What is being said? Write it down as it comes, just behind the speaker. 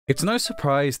It's no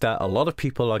surprise that a lot of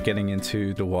people are getting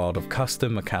into the world of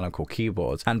custom mechanical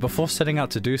keyboards, and before setting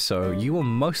out to do so, you will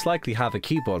most likely have a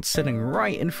keyboard sitting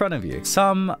right in front of you.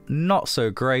 Some not so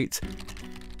great,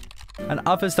 and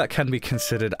others that can be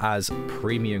considered as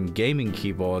premium gaming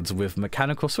keyboards with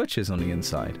mechanical switches on the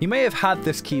inside. You may have had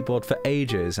this keyboard for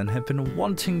ages and have been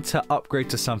wanting to upgrade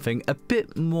to something a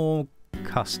bit more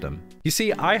custom. You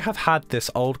see, I have had this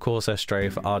old Corsair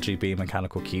Strafe RGB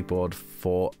mechanical keyboard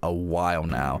for a while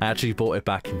now. I actually bought it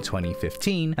back in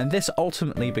 2015, and this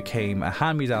ultimately became a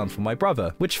hand-me-down for my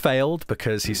brother, which failed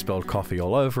because he spilled coffee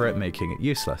all over it, making it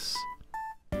useless.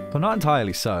 But not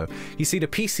entirely so. You see, the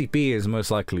PCB is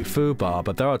most likely foobar,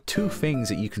 but there are two things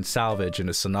that you can salvage in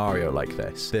a scenario like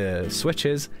this: the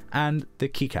switches and the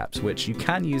keycaps, which you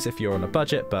can use if you're on a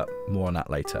budget, but more on that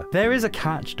later. There is a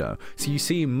catch though. So you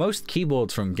see, most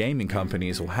keyboards from gaming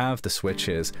companies will have the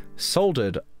switches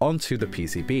soldered onto the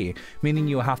PCB, meaning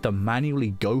you'll have to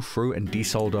manually go through and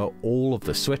desolder all of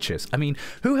the switches. I mean,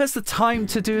 who has the time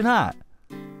to do that?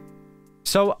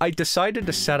 So I decided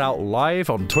to set out live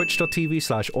on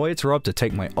twitch.tv/oyetsrob to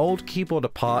take my old keyboard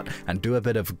apart and do a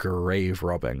bit of grave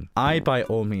robbing. I, by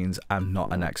all means, am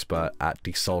not an expert at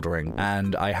desoldering,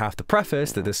 and I have to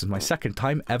preface that this is my second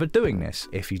time ever doing this.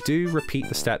 If you do repeat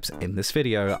the steps in this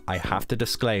video, I have to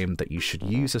disclaim that you should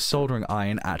use a soldering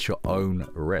iron at your own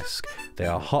risk. They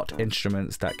are hot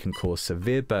instruments that can cause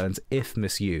severe burns if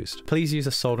misused. Please use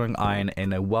a soldering iron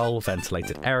in a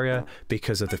well-ventilated area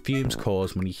because of the fumes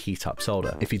caused when you heat up solder.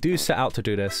 If you do set out to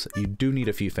do this, you do need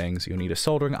a few things. You'll need a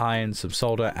soldering iron, some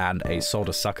solder, and a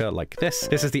solder sucker like this.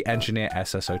 This is the Engineer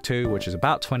SSO2, which is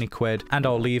about 20 quid, and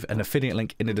I'll leave an affiliate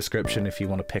link in the description if you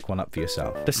want to pick one up for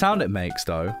yourself. The sound it makes,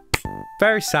 though,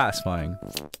 very satisfying.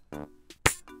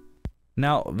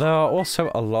 Now, there are also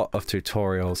a lot of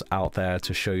tutorials out there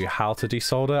to show you how to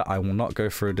desolder. I will not go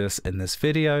through this in this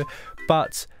video,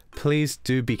 but please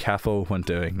do be careful when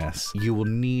doing this. You will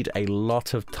need a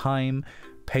lot of time,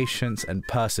 patience, and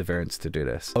perseverance to do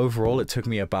this. Overall, it took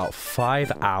me about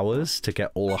 5 hours to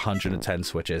get all 110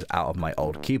 switches out of my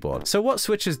old keyboard. So what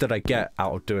switches did I get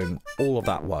out of doing all of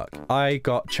that work? I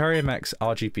got Cherry MX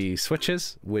RGB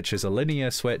switches, which is a linear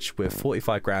switch with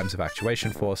 45 grams of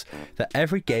actuation force that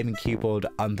every gaming keyboard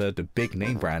under the big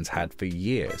name brands had for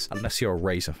years, unless you're a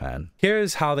Razer fan. Here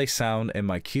is how they sound in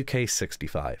my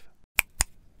QK65.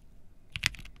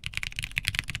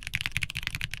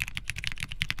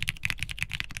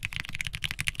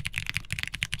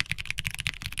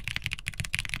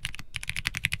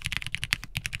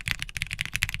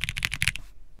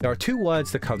 There are two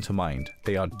words that come to mind.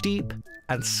 They are deep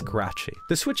and scratchy.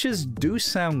 The switches do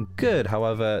sound good,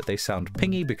 however, they sound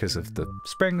pingy because of the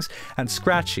springs, and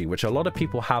scratchy, which a lot of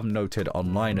people have noted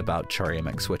online about Cherry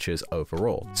MX switches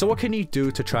overall. So what can you do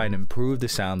to try and improve the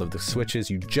sound of the switches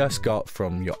you just got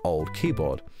from your old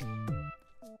keyboard?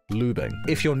 Lubing.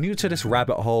 If you're new to this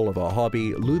rabbit hole of our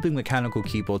hobby, lubing mechanical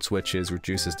keyboard switches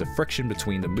reduces the friction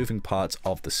between the moving parts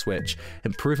of the switch,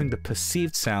 improving the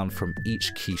perceived sound from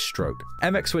each keystroke.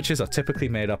 MX switches are typically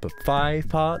made up of 5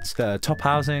 parts: the top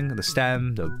housing, the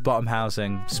stem, the bottom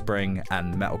housing, spring,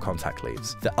 and metal contact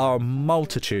leads. There are a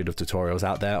multitude of tutorials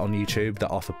out there on YouTube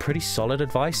that offer pretty solid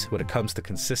advice when it comes to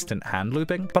consistent hand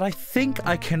lubing, but I think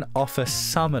I can offer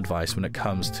some advice when it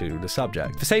comes to the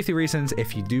subject. For safety reasons,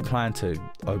 if you do plan to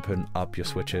open up your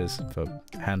switches for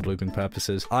hand lubing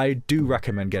purposes, I do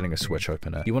recommend getting a switch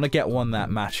opener. You want to get one that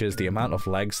matches the amount of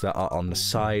legs that are on the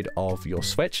side of your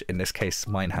switch. In this case,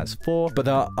 mine has 4, but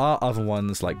there are other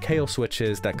ones like KO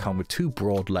switches that come with 2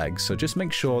 broad legs, so just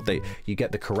make sure that you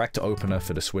get the correct opener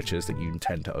for the switches that you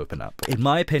intend to open up. In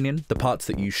my opinion, the parts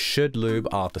that you should lube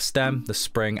are the stem, the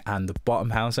spring, and the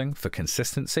bottom housing for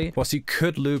consistency. Whilst you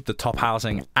could lube the top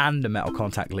housing and the metal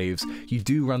contact leaves, you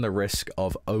do run the risk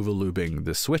of over lubing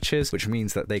the switches, which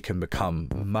means that they can become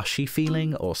mushy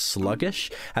feeling or sluggish,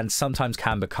 and sometimes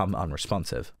can become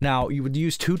unresponsive. Now, you would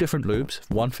use 2 different lubes,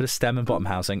 one for the stem and bottom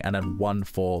housing, and then one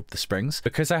for the springs.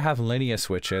 Because I have linear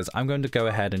switches, I'm going to go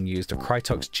ahead and use the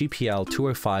Krytox GPL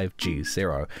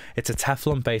 205G0. It's a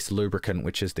Teflon-based lubricant,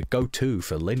 which is the go-to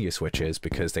for linear switches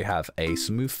because they have a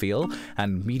smooth feel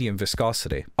and medium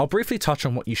viscosity. I'll briefly touch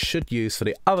on what you should use for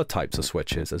the other types of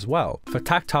switches as well. For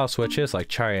tactile switches like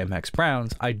Cherry MX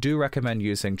Browns, I do recommend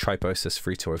using using Tribosis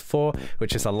 3204,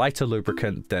 which is a lighter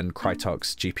lubricant than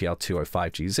Krytox GPL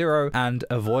 205G0, and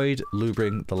avoid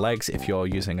lubing the legs if you're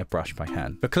using a brush by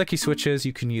hand. For clicky switches,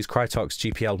 you can use Krytox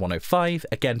GPL 105,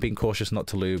 again being cautious not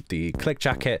to lube the click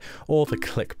jacket or the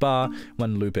click bar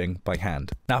when lubing by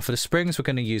hand. Now for the springs, we're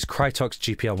going to use Krytox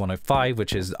GPL 105,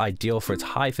 which is ideal for its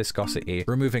high viscosity,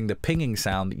 removing the pinging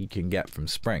sound that you can get from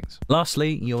springs.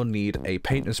 Lastly, you'll need a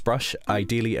painter's brush,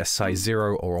 ideally a size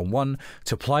 0 or a 1,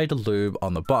 to apply the lube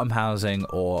on the bottom housing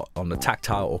or on the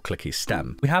tactile or clicky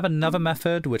stem. We have another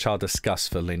method which I'll discuss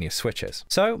for linear switches.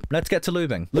 So let's get to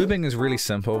lubing. Lubing is really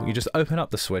simple. You just open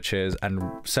up the switches and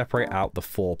separate out the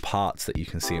 4 parts that you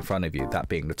can see in front of you, that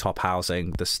being the top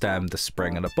housing, the stem, the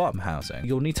spring, and the bottom housing.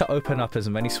 You'll need to open up as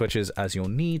many switches as you'll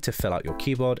need to fill out your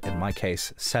keyboard, in my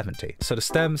case 70. So the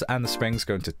stems and the springs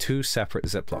go into 2 separate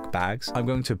Ziploc bags. I'm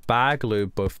going to bag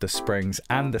lube both the springs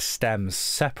and the stems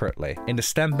separately. In the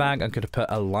stem bag, I'm going to put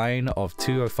a line of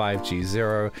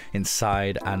 205G0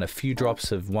 inside and a few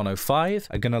drops of 105.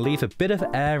 I'm going to leave a bit of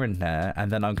air in there,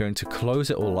 and then I'm going to close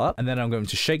it all up, and then I'm going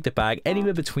to shake the bag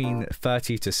anywhere between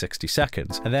 30 to 60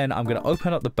 seconds. And then I'm going to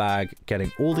open up the bag,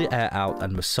 getting all the air out,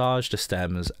 and massage the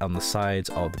stems on the sides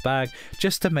of the bag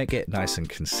just to make it nice and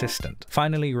consistent.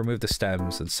 Finally, remove the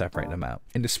stems and separate them out.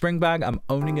 In the spring bag, I'm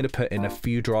only going to put in a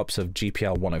few drops of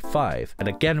GPL 105, and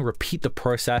again repeat the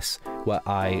process where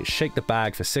I shake the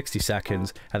bag for 60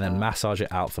 seconds and then massage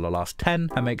it out for the last 10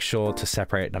 and make sure to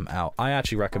separate them out. I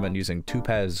actually recommend using 2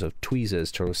 pairs of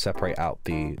tweezers to separate out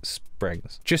the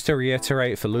springs. Just to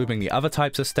reiterate, for lubing the other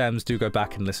types of stems, do go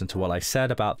back and listen to what I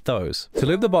said about those. To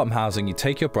lube the bottom housing, you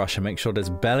take your brush and make sure there's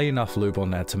barely enough lube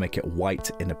on there to make it white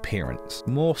in appearance,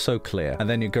 more so clear. And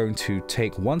then you're going to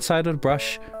take one side of the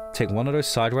brush, take one of those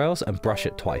side rails and brush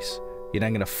it twice. You're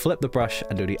then going to flip the brush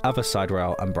and do the other side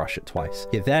rail and brush it twice.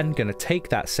 You're then going to take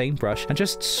that same brush and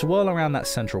just swirl around that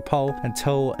central pole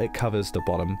until it covers the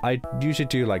bottom. I usually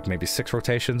do like maybe 6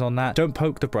 rotations on that. Don't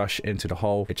poke the brush into the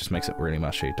hole. It just makes it really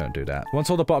mushy. Don't do that. Once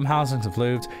all the bottom housings have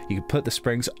lubed, you can put the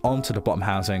springs onto the bottom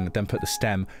housing, then put the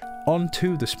stem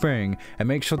onto the spring, and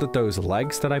make sure that those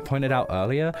legs that I pointed out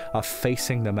earlier are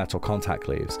facing the metal contact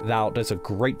leaves. Now, there's a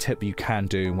great tip you can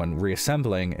do when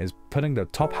reassembling is putting the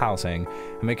top housing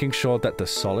and making sure that the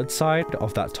solid side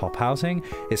of that top housing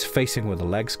is facing where the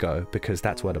legs go, because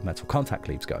that's where the metal contact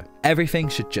leaves go. Everything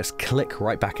should just click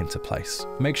right back into place.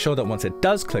 Make sure that once it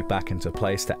does click back into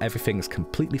place, that everything is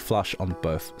completely flush on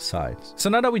both sides. So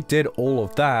now that we did all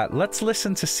of that, let's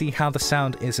listen to see how the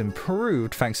sound is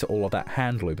improved thanks to all of that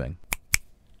hand lubing.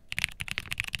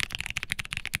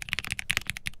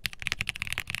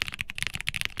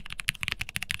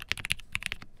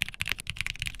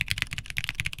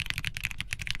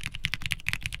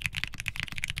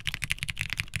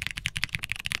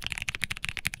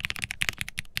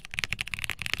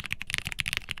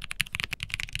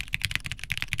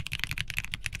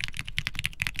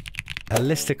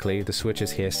 Holistically, the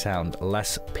switches here sound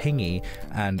less pingy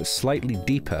and slightly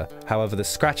deeper. However, the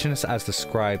scratchiness as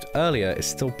described earlier is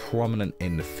still prominent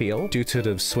in the feel due to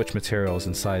the switch materials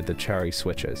inside the cherry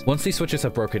switches. Once these switches are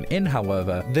broken in,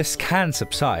 however, this can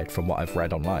subside from what I've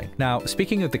read online. Now,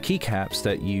 speaking of the keycaps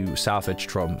that you salvaged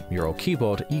from your old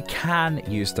keyboard, you can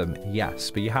use them,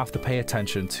 yes, but you have to pay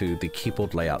attention to the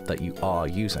keyboard layout that you are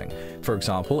using. For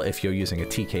example, if you're using a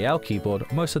TKL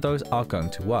keyboard, most of those are going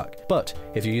to work. But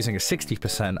if you're using a 60%,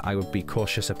 I would be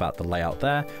cautious about the layout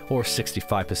there, or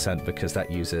 65% because that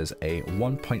uses a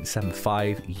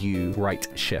 1.75U right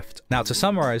shift. Now, to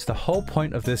summarize, the whole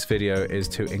point of this video is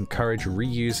to encourage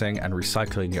reusing and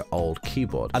recycling your old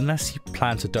keyboard, unless you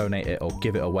plan to donate it or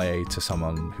give it away to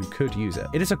someone who could use it.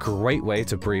 It is a great way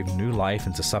to breathe new life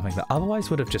into something that otherwise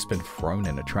would have just been thrown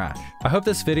in the trash. I hope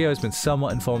this video has been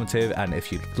somewhat informative, and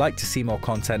if you'd like to see more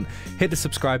content, hit the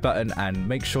subscribe button and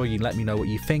make sure you let me know what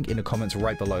you think in the comments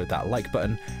right below that like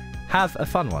button. Have a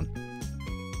fun one.